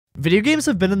Video games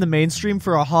have been in the mainstream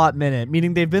for a hot minute,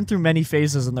 meaning they've been through many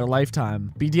phases in their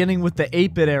lifetime, beginning with the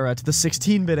 8-bit era to the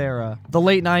 16-bit era, the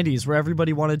late 90s where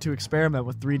everybody wanted to experiment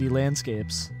with 3D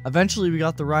landscapes. Eventually we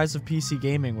got the rise of PC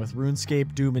gaming with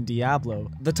RuneScape, Doom, and Diablo,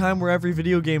 the time where every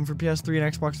video game for PS3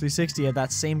 and Xbox 360 had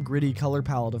that same gritty color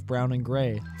palette of brown and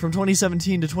gray. From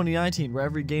 2017 to 2019 where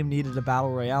every game needed a battle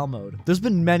royale mode. There's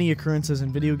been many occurrences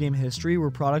in video game history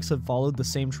where products have followed the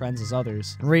same trends as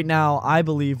others, and right now I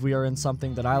believe we are in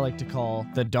something that I like to call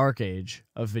the dark age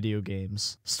of video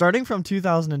games. Starting from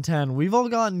 2010, we've all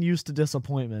gotten used to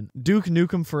disappointment. Duke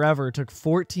Nukem Forever took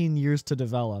 14 years to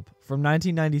develop, from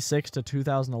 1996 to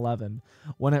 2011.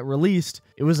 When it released,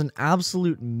 it was an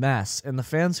absolute mess, and the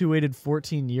fans who waited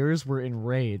 14 years were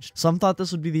enraged. Some thought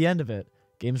this would be the end of it,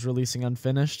 games releasing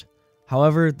unfinished.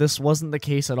 However, this wasn't the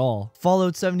case at all.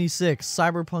 Fallout 76,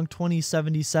 Cyberpunk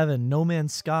 2077, No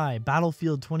Man's Sky,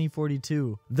 Battlefield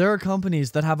 2042. There are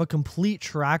companies that have a complete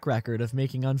track record of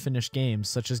making unfinished games,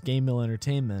 such as Game Mill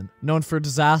Entertainment, known for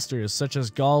disasters such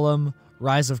as Gollum,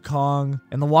 Rise of Kong,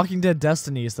 and The Walking Dead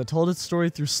Destinies that told its story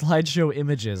through slideshow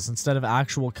images instead of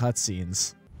actual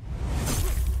cutscenes.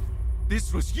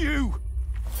 This was you,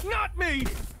 not me!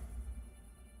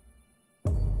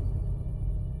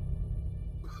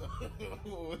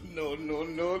 No, no,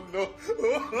 no, no.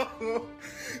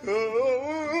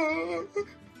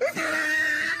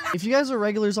 If you guys are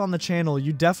regulars on the channel,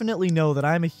 you definitely know that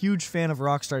I'm a huge fan of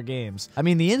Rockstar Games. I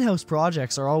mean, the in-house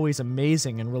projects are always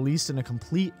amazing and released in a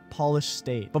complete, polished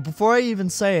state. But before I even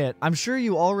say it, I'm sure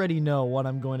you already know what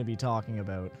I'm going to be talking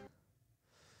about.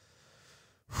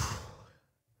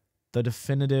 The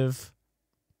definitive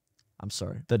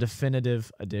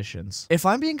editions. If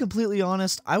I'm being completely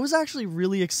honest, I was actually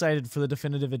really excited for the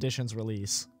definitive editions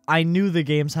release. I knew the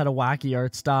games had a wacky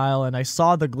art style, and I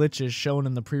saw the glitches shown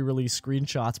in the pre-release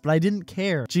screenshots, but I didn't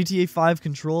care. GTA 5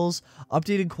 controls,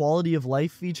 updated quality of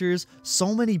life features,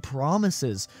 so many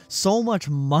promises, so much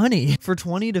money for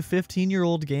 20 to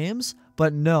 15-year-old games?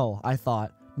 But no, I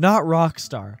thought, not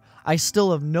Rockstar. I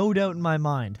still have no doubt in my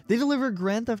mind. They delivered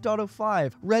Grand Theft Auto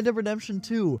 5, Red Dead Redemption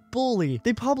 2, Bully,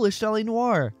 they published L.A.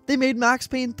 Noire, they made Max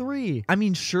Payne 3. I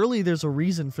mean, surely there's a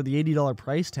reason for the $80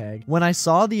 price tag. When I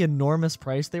saw the enormous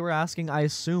price they were asking, I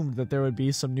assumed that there would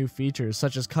be some new features,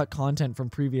 such as cut content from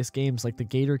previous games like the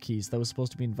Gator Keys that was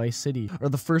supposed to be in Vice City, or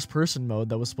the first-person mode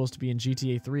that was supposed to be in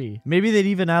GTA 3. Maybe they'd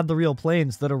even add the real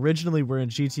planes that originally were in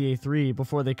GTA 3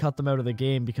 before they cut them out of the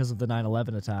game because of the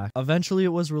 9/11 attack. Eventually, it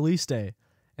was release day.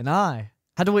 And I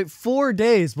had to wait 4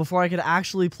 days before I could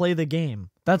actually play the game.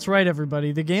 That's right,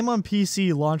 everybody. The game on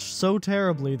PC launched so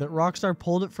terribly that Rockstar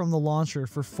pulled it from the launcher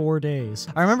for 4 days.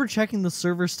 I remember checking the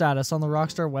server status on the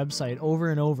Rockstar website over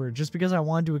and over just because I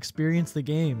wanted to experience the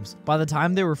games. By the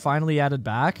time they were finally added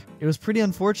back, it was pretty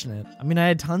unfortunate. I mean, I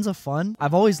had tons of fun.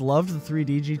 I've always loved the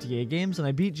 3D GTA games, and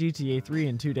I beat GTA 3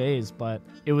 in 2 days, but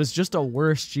it was just a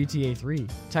worse GTA 3.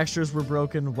 Textures were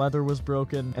broken, weather was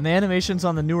broken, and the animations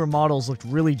on the newer models looked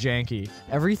really janky.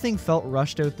 Everything felt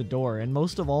rushed out the door, and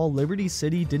most of all, Liberty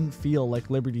City didn't feel like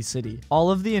Liberty City.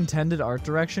 All of the intended art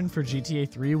direction for GTA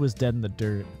 3 was dead in the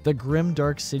dirt. The grim,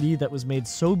 dark city that was made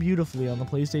so beautifully on the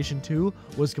PlayStation 2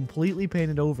 was completely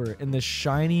painted over in this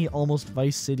shiny, almost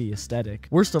Vice City aesthetic.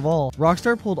 Worst of all,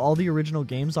 Rockstar pulled all the original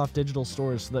games off digital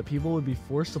stores so that people would be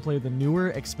forced to play the newer,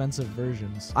 expensive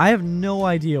versions. I have no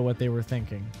idea what they were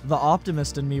thinking. The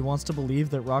optimist in me wants to believe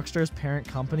that Rockstar's parent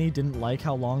company didn't like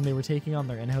how long they were taking on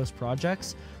their in-house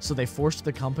projects, so they forced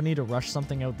the company to rush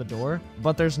something out the door,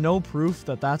 but there's no proof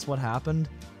that that's what happened,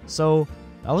 so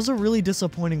that was a really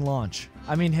disappointing launch.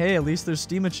 I mean, hey, at least there's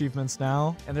Steam achievements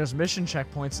now, and there's mission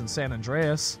checkpoints in San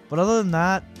Andreas, but other than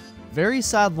that, very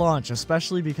sad launch,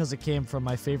 especially because it came from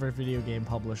my favorite video game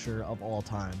publisher of all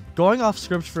time. Going off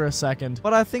script for a second,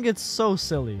 but I think it's so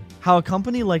silly how a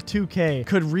company like 2K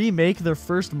could remake their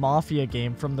first Mafia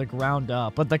game from the ground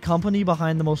up, but the company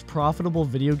behind the most profitable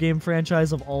video game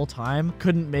franchise of all time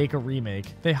couldn't make a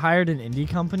remake. They hired an indie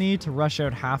company to rush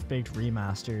out half-baked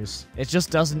remasters. It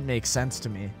just doesn't make sense to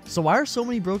me. So why are so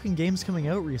many broken games coming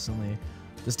out recently?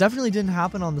 This definitely didn't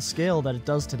happen on the scale that it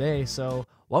does today, so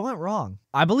what went wrong?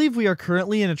 I believe we are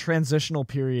currently in a transitional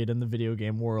period in the video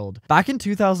game world. Back in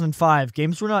 2005,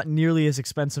 games were not nearly as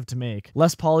expensive to make.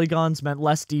 Less polygons meant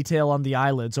less detail on the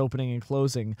eyelids opening and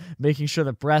closing, making sure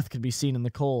that breath could be seen in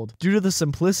the cold. Due to the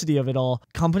simplicity of it all,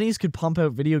 companies could pump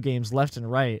out video games left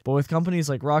and right, but with companies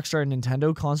like Rockstar and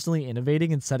Nintendo constantly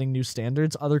innovating and setting new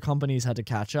standards, other companies had to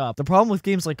catch up. The problem with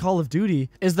games like Call of Duty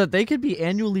is that they could be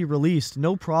annually released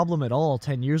no problem at all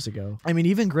 10 years ago. I mean,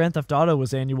 even Grand Theft Auto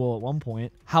was annual at one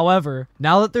point. However,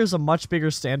 Now that there's a much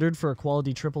bigger standard for a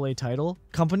quality AAA title,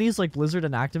 companies like Blizzard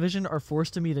and Activision are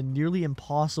forced to meet a nearly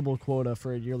impossible quota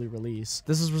for a yearly release.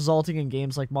 This is resulting in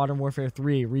games like Modern Warfare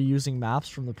 3 reusing maps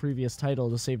from the previous title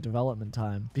to save development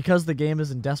time. Because the game is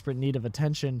in desperate need of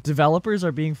attention, developers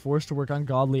are being forced to work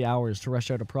ungodly hours to rush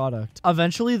out a product.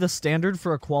 Eventually, the standard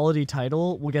for a quality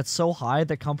title will get so high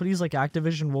that companies like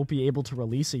Activision won't be able to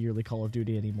release a yearly Call of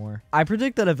Duty anymore. I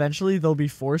predict that eventually they'll be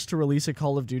forced to release a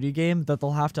Call of Duty game that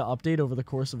they'll have to update over the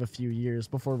course of a few years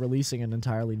before releasing an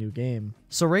entirely new game.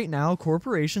 So right now,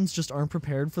 corporations just aren't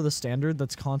prepared for the standard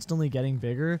that's constantly getting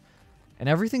bigger, and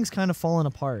everything's kind of falling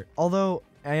apart. Although,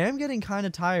 I am getting kind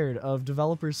of tired of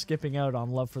developers skipping out on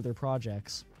love for their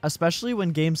projects. Especially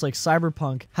when games like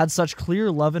Cyberpunk had such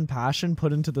clear love and passion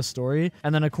put into the story,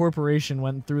 and then a corporation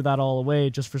went and threw that all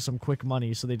away just for some quick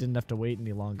money so they didn't have to wait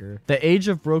any longer. The age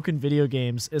of broken video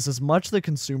games is as much the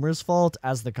consumer's fault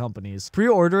as the company's.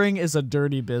 Pre-ordering is a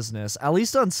dirty business. At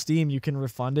least on Steam you can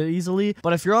refund it easily,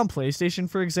 but if you're on PlayStation,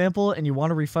 for example, and you want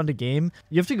to refund a game,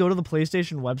 you have to go to the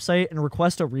PlayStation website and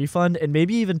request a refund and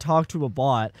maybe even talk to a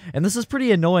bot, and this is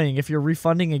pretty annoying if you're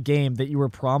refunding a game that you were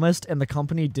promised and the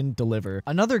company didn't deliver.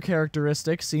 Another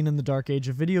characteristic seen in the dark age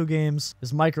of video games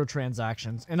is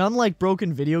microtransactions. And unlike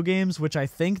broken video games, which I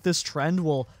think this trend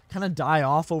will kind of die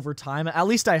off over time, at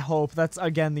least I hope, that's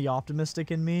again the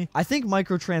optimistic in me, I think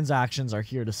microtransactions are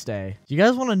here to stay. You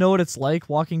guys want to know what it's like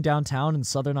walking downtown in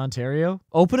Southern Ontario?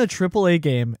 Open a AAA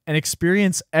game and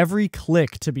experience every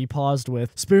click to be paused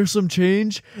with, "Spare some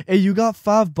change? Hey, you got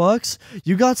 $5?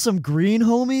 You got some green,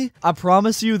 homie?" I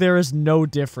promise you there is no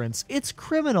difference. It's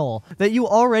criminal that you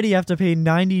already have to pay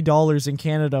 $90 in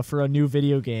Canada for a new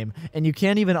video game, and you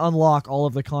can't even unlock all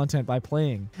of the content by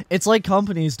playing. It's like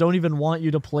companies don't even want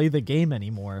you to play the game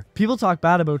anymore. People talk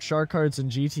bad about shark cards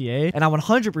in GTA, and I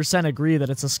 100% agree that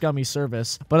it's a scummy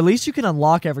service, but at least you can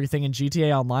unlock everything in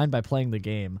GTA Online by playing the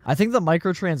game. I think that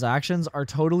microtransactions are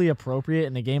totally appropriate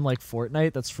in a game like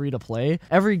Fortnite that's free to play.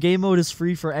 Every game mode is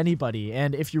free for anybody,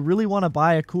 and if you really want to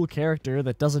buy a cool character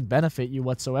that doesn't benefit you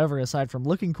whatsoever aside from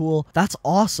looking cool, that's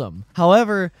awesome.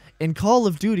 However, in Call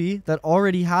of Duty that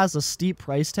already has a steep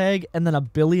price tag and then a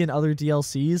billion other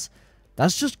DLCs,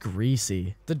 that's just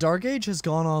greasy. The Dark Age has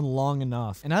gone on long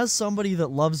enough, and as somebody that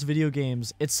loves video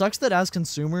games, it sucks that as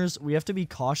consumers, we have to be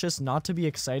cautious not to be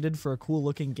excited for a cool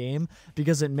looking game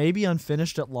because it may be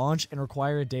unfinished at launch and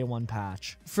require a day one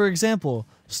patch. For example,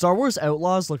 Star Wars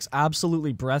Outlaws looks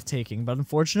absolutely breathtaking, but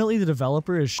unfortunately the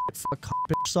developer is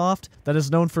Soft that is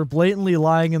known for blatantly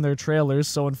lying in their trailers,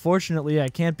 so unfortunately I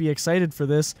can't be excited for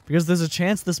this because there's a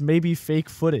chance this may be fake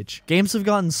footage. Games have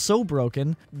gotten so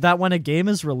broken that when a game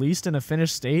is released in a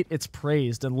finished state, it's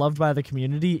praised and loved by the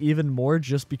community even more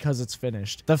just because it's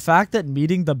finished. The fact that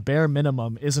meeting the bare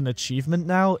minimum is an achievement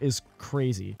now is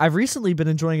crazy. I've recently been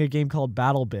enjoying a game called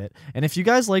BattleBit, and if you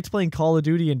guys liked playing Call of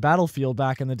Duty and Battlefield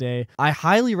back in the day, I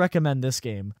highly recommend this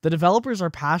game. The developers are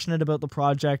passionate about the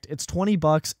project, it's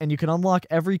 $20, and you can unlock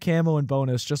every camo and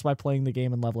bonus just by playing the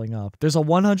game and leveling up. There's a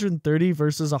 130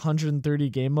 versus 130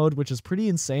 game mode, which is pretty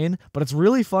insane, but it's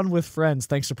really fun with friends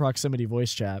thanks to proximity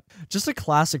voice chat. Just a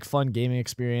classic fun gaming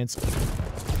experience.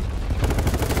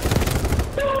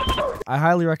 I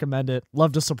highly recommend it.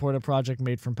 Love to support a project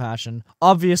made from passion.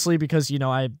 Obviously, because, you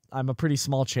know, I'm a pretty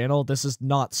small channel, this is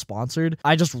not sponsored.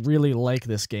 I just really like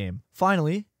this game.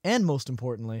 Finally, and most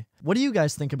importantly, what do you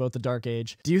guys think about the Dark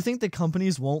Age? Do you think that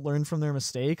companies won't learn from their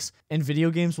mistakes and video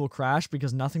games will crash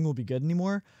because nothing will be good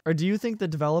anymore? Or do you think that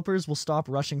developers will stop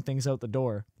rushing things out the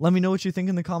door? Let me know what you think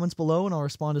in the comments below and I'll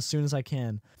respond as soon as I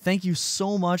can. Thank you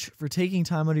so much for taking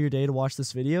time out of your day to watch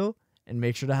this video, and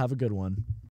make sure to have a good one.